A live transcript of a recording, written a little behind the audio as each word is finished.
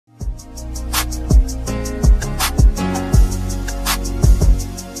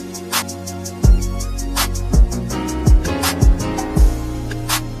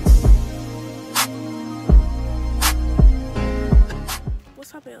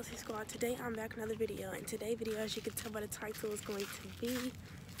TLC Squad. Today I'm back with another video, and today's video, as you can tell by the title, is going to be,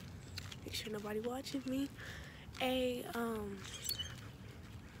 make sure nobody watching me, a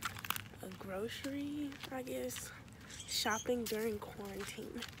grocery, I guess, shopping during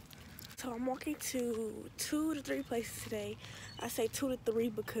quarantine. So I'm walking to 2 to 3 places today. I say 2 to 3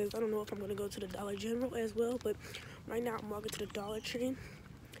 because I don't know if I'm going to go to the Dollar General as well, but right now I'm walking to the Dollar Tree,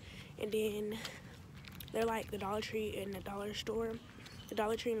 and then they're like the Dollar Tree and the Dollar Store. The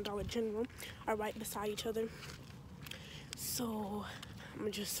Dollar Tree and the Dollar General are right beside each other. So I'm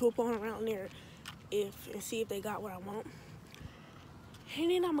gonna just swoop on around there and see if they got what I want. And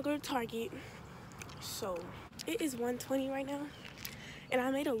then I'm gonna go to Target. So it is 1:20 right now. And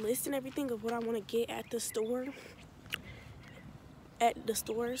I made a list and everything of what I want to get at the store. At the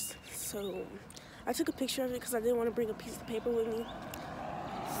stores. So I took a picture of it because I didn't want to bring a piece of paper with me.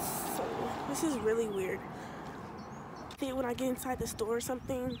 So this is really weird. When I get inside the store or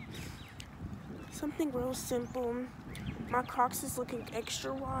something real simple. My Crocs is looking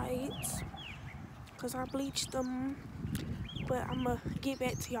extra white because I bleached them, but I'm gonna get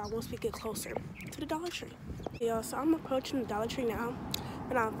back to y'all once we get closer to the Dollar Tree. Yeah, so I'm approaching the Dollar Tree now,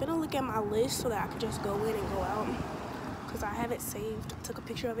 and I'm gonna look at my list so that I can just go in and go out because I have it saved. I took a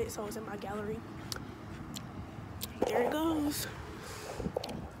picture of it, so it's in my gallery. There it goes.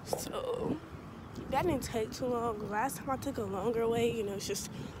 So that didn't take too long. Last time I took a longer way, you know, it's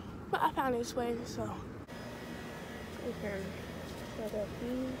just, but I found this way, so. Okay, so I got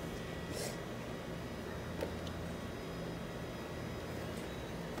these.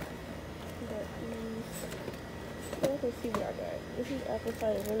 Let's see what I got. This is apple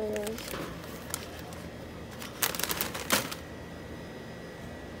cider vinegar.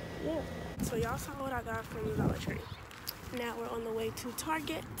 Yeah. So y'all saw what I got from the Dollar Tree. Now we're on the way to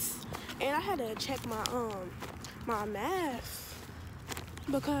Target, and I had to check my my math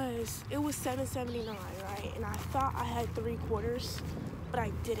because it was $7.79, right? And I thought I had 3/4, but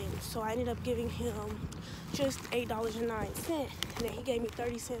I didn't. So I ended up giving him just $8.09, and then he gave me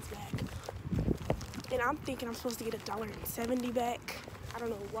 30 cents back. And I'm thinking I'm supposed to get $1.70 back. I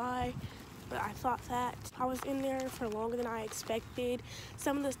don't know why, but I thought that. I was in there for longer than I expected.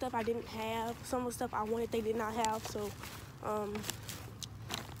 Some of the stuff I didn't have, some of the stuff I wanted they did not have, so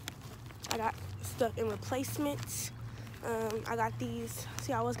I got stuff in replacements. I got these.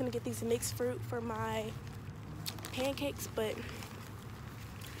 See, I was gonna get these mixed fruit for my pancakes, but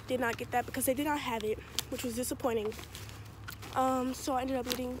did not get that because they did not have it, which was disappointing. So I ended up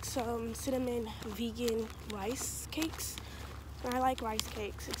getting some cinnamon vegan rice cakes. And I like rice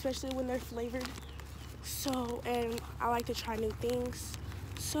cakes, especially when they're flavored. So, and I like to try new things.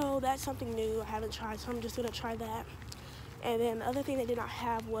 So that's something new I haven't tried, so I'm just gonna try that. And then the other thing they did not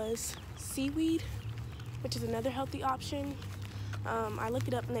have was seaweed, which is another healthy option. I looked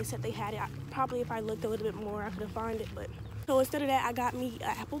it up and they said they had it. Probably if I looked a little bit more, I could have found it. But so instead of that, I got me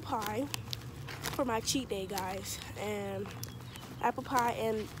an apple pie for my cheat day, guys. And apple pie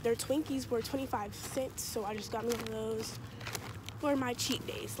and their Twinkies were 25 cents, so I just got me one of those for my cheat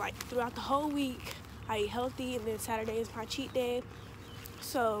days. Like throughout the whole week, I eat healthy, and then Saturday is my cheat day.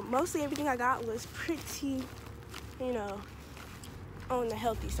 So mostly everything I got was pretty, you know, on the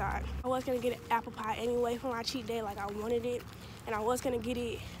healthy side. I was gonna get an apple pie anyway for my cheat day, like I wanted it, and I was gonna get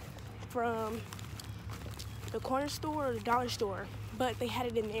it from the corner store or the dollar store, but they had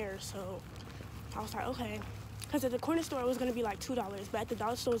it in there, so I was like, okay. Because at the corner store it was gonna be like $2, but at the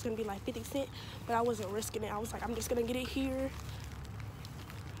dollar store it was gonna be like 50 cents, but I wasn't risking it. I was like, I'm just gonna get it here.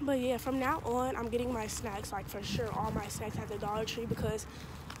 But yeah, from now on, I'm getting my snacks, like for sure, all my snacks at the Dollar Tree because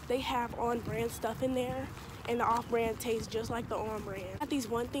they have on-brand stuff in there, and the off-brand tastes just like the on-brand. I got these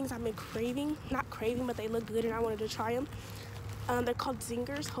one things I've been craving, not craving, but they look good and I wanted to try them. They're called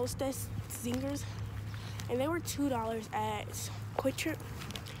Zingers, Hostess Zingers, and they were $2 at Quick Trip,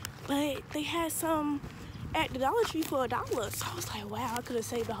 but they had some at the Dollar Tree for $1. So I was like, wow, I could have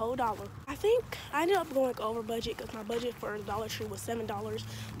saved the whole $1. I think I ended up going over budget because my budget for the Dollar Tree was $7,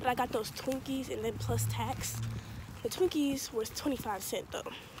 but I got those Twinkies and then plus tax. The Twinkies was 25 cents though.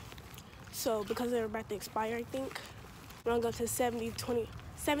 So because they were about to expire, I think we're gonna go to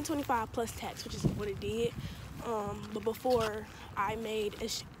 $7.25 plus tax, which is what it did. But before I made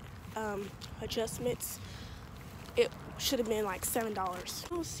adjustments, it should have been like $7.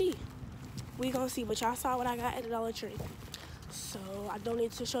 We'll see. We gonna see, but y'all saw what I got at the Dollar Tree. So I don't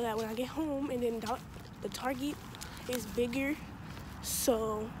need to show that when I get home. And then the Target is bigger,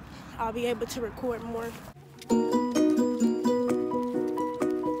 so I'll be able to record more.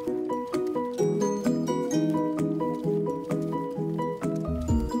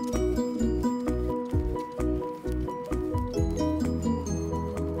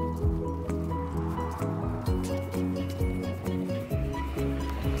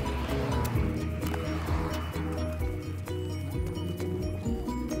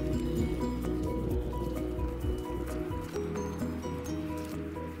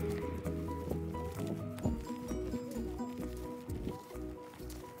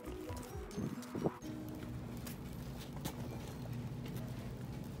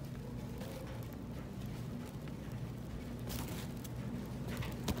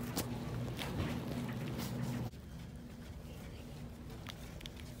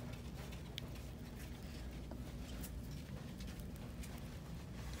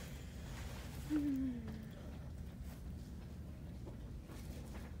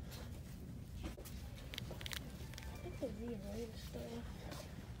 and stuff.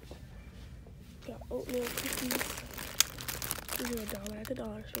 Got oatmeal cookies. These are $1 at the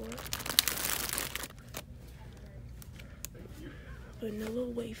dollar store. Vanilla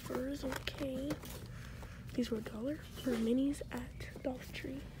wafers, okay. These were $1 for minis at Dollar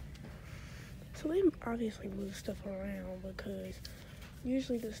Tree. So they obviously move stuff around because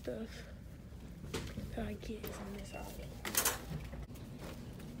usually the stuff that I get is in this aisle.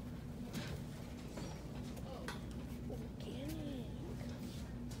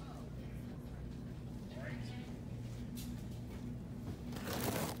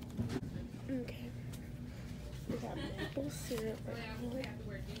 Okay. We got maple syrup right here.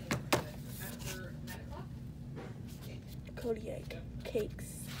 Kodiak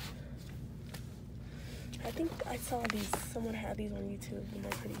cakes. I think I saw these, someone had these on YouTube and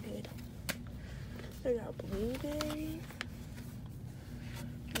they're pretty good. They got blueberry.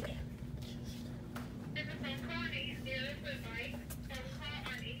 Okay.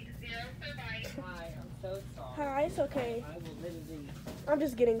 Hi, I'm so sorry. Hi, it's okay. I will literally. I'm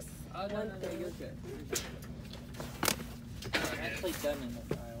just getting Oh, no, one no, thing. you're good. I'm actually done in this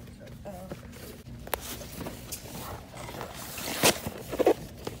aisle, so.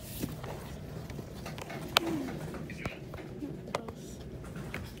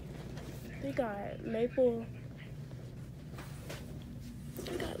 They got maple.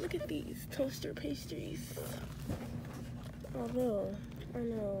 They got, look at these toaster pastries. Although, I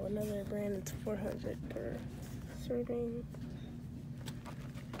know another brand is $400 per serving.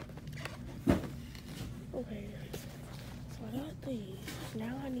 Okay, so I got these.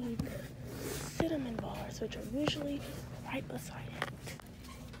 Now I need cinnamon bars, which are usually right beside it.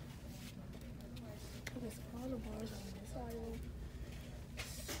 There's all the bars on this aisle.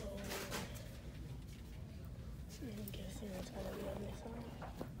 So, I'm guessing it's gonna be on this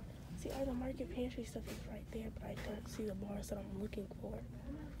aisle. See, all the market pantry stuff is right there, but I don't see the bars that I'm looking for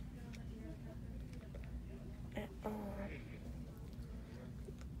at all.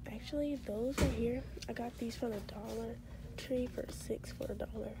 Actually, those are here. I got these from the Dollar Tree for $6 for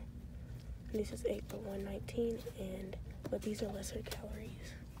 $1. And this is 8 for $1.19, and but these are lesser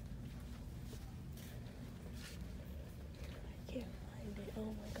calories. I can't find it. Oh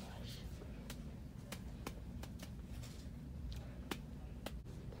my gosh.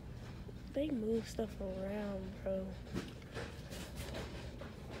 They move stuff around, bro.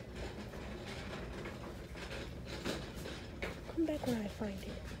 Come back when I find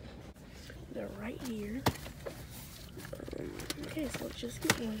it. They're right here. Okay, so let's just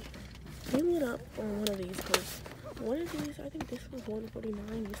get one. We went up on one of these because one of these, I think this was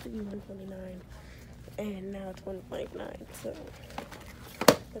 $149, used to be $149, and now it's $1.49. So,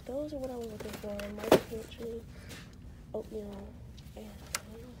 but those are what I was looking for. Market pantry, oatmeal, and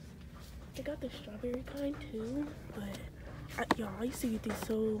they got the strawberry kind too. But y'all, I used to get these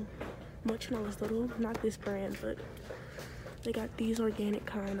so much when I was little. Not this brand, but they got these organic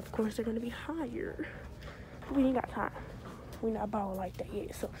kind. Of course, they're gonna be higher. But we ain't got time. We not ballin' like that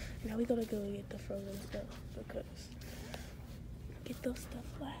yet. So now we gotta go get the frozen stuff because get those stuff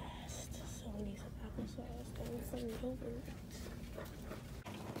last. So we need some applesauce and some yogurt.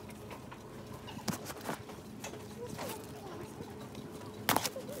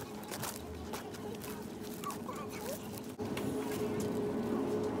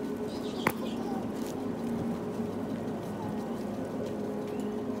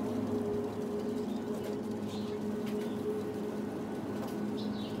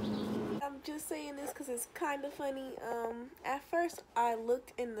 Just saying this because it's kind of funny. At first I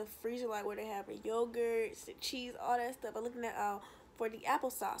looked in the freezer like where they have the yogurts, the cheese, all that stuff. I looked in that for the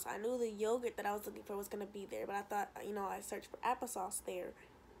applesauce. I knew the yogurt that I was looking for was gonna be there, but I thought, you know, I searched for applesauce there.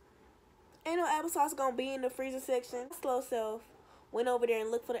 Ain't no applesauce gonna be in the freezer section. Slow self went over there and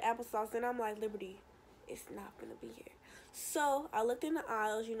looked for the applesauce, and I'm like, Liberty, it's not gonna be here. So I looked in the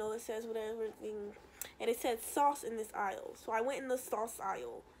aisles. You know, it says whatever thing, and it said sauce in this aisle. So I went in the sauce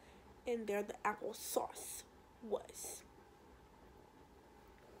aisle. And there the applesauce was.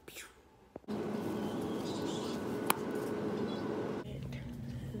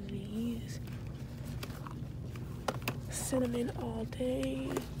 These cinnamon all day.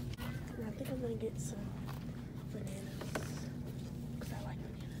 And I think I'm gonna get some bananas because I like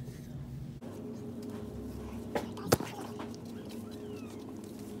bananas.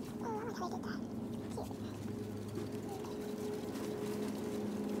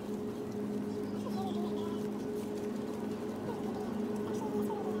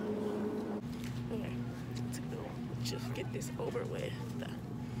 Just get this over with.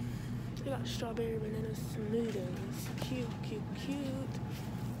 They got strawberry banana smoothies. Cute, cute, cute.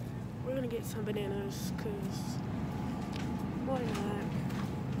 We're gonna get some bananas because Or not.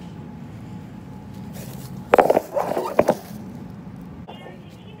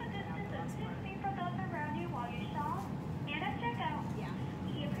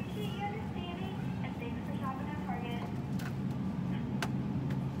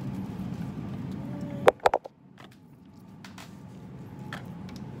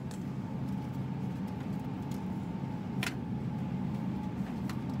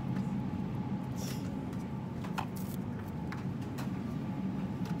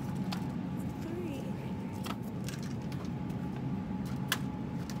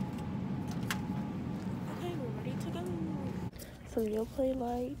 Some Yoplait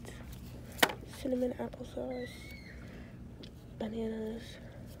Light, cinnamon applesauce, bananas.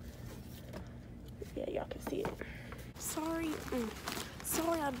 Yeah, y'all can see it. Sorry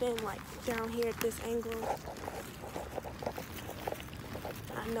I've been like down here at this angle.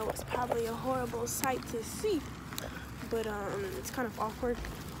 I know it's probably a horrible sight to see, but it's kind of awkward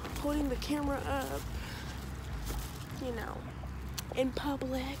holding the camera up, you know, in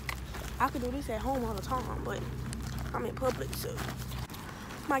public. I could do this at home all the time, but I'm in public, so.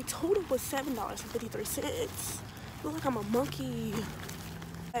 My total was $7.53. Look like I'm a monkey.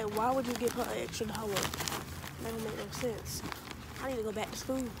 Hey, why would you give her an extra $1? That don't make no sense. I need to go back to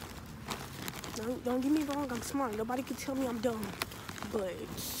school. Don't get me wrong, I'm smart. Nobody can tell me I'm dumb. But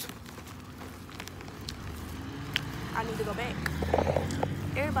I need to go back.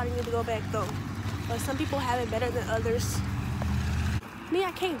 Everybody need to go back though. But some people have it better than others. Me,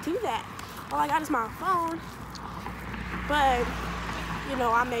 I can't do that. All I got is my phone. But, you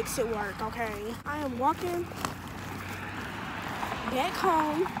know, I makes it work, okay? I am walking back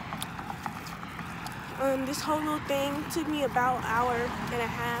home. This whole little thing took me about an hour and a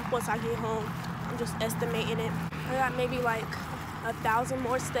half once I get home. I'm just estimating it. I got maybe like 1,000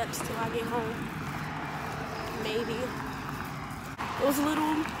 more steps till I get home. Maybe. It was a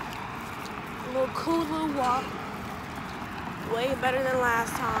little cool little walk. Way better than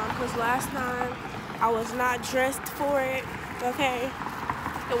last time, because last time I was not dressed for it, okay?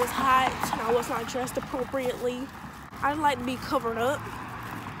 It was hot and I was not dressed appropriately. I like to be covered up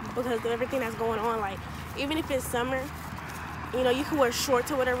because of everything that's going on. Like, even if it's summer, you know, you can wear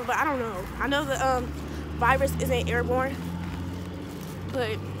shorts or whatever, but I don't know. I know the virus isn't airborne,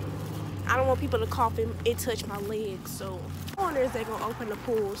 but I don't want people to cough and it touch my legs, so I wonder if they're gonna open the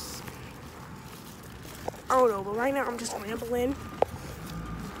pools. I don't know, but right now I'm just rambling.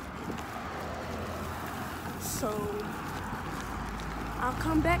 So I'll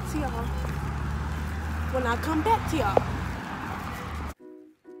come back to y'all when I come back to y'all.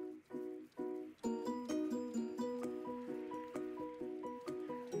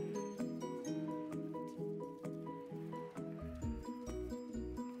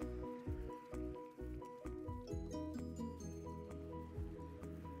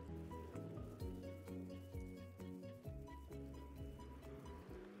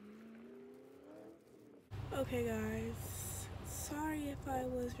 Okay guys, sorry if I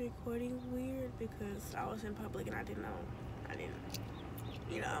was recording weird because I was in public and I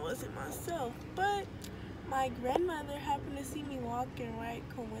wasn't myself, but my grandmother happened to see me walking, right?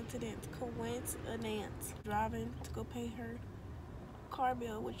 Coincidence, driving to go pay her car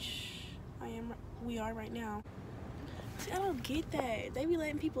bill, which we are right now. See, I don't get that. They be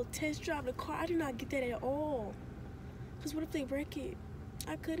letting people test drive the car. I do not get that at all. Because what if they wreck it?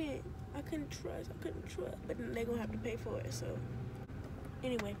 I couldn't trust, but then they're gonna have to pay for it, so.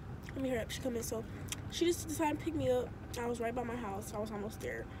 Anyway, let me hurry up, she's coming. So, she just decided to pick me up. I was right by my house, I was almost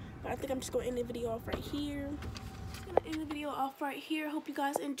there. But I think I'm just gonna end the video off right here. Hope you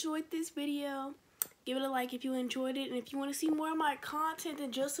guys enjoyed this video. Give it a like if you enjoyed it, and if you wanna see more of my content,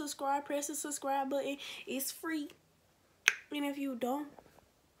 then just subscribe, press the subscribe button, it's free. And if you don't,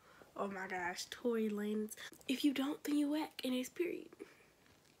 oh my gosh, Tory Lanez. If you don't, then you whack, and it's period.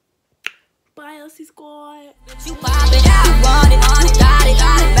 Bye, LC Squad. You poppin', you want it, you got it,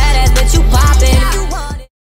 badass bitch, you poppin'.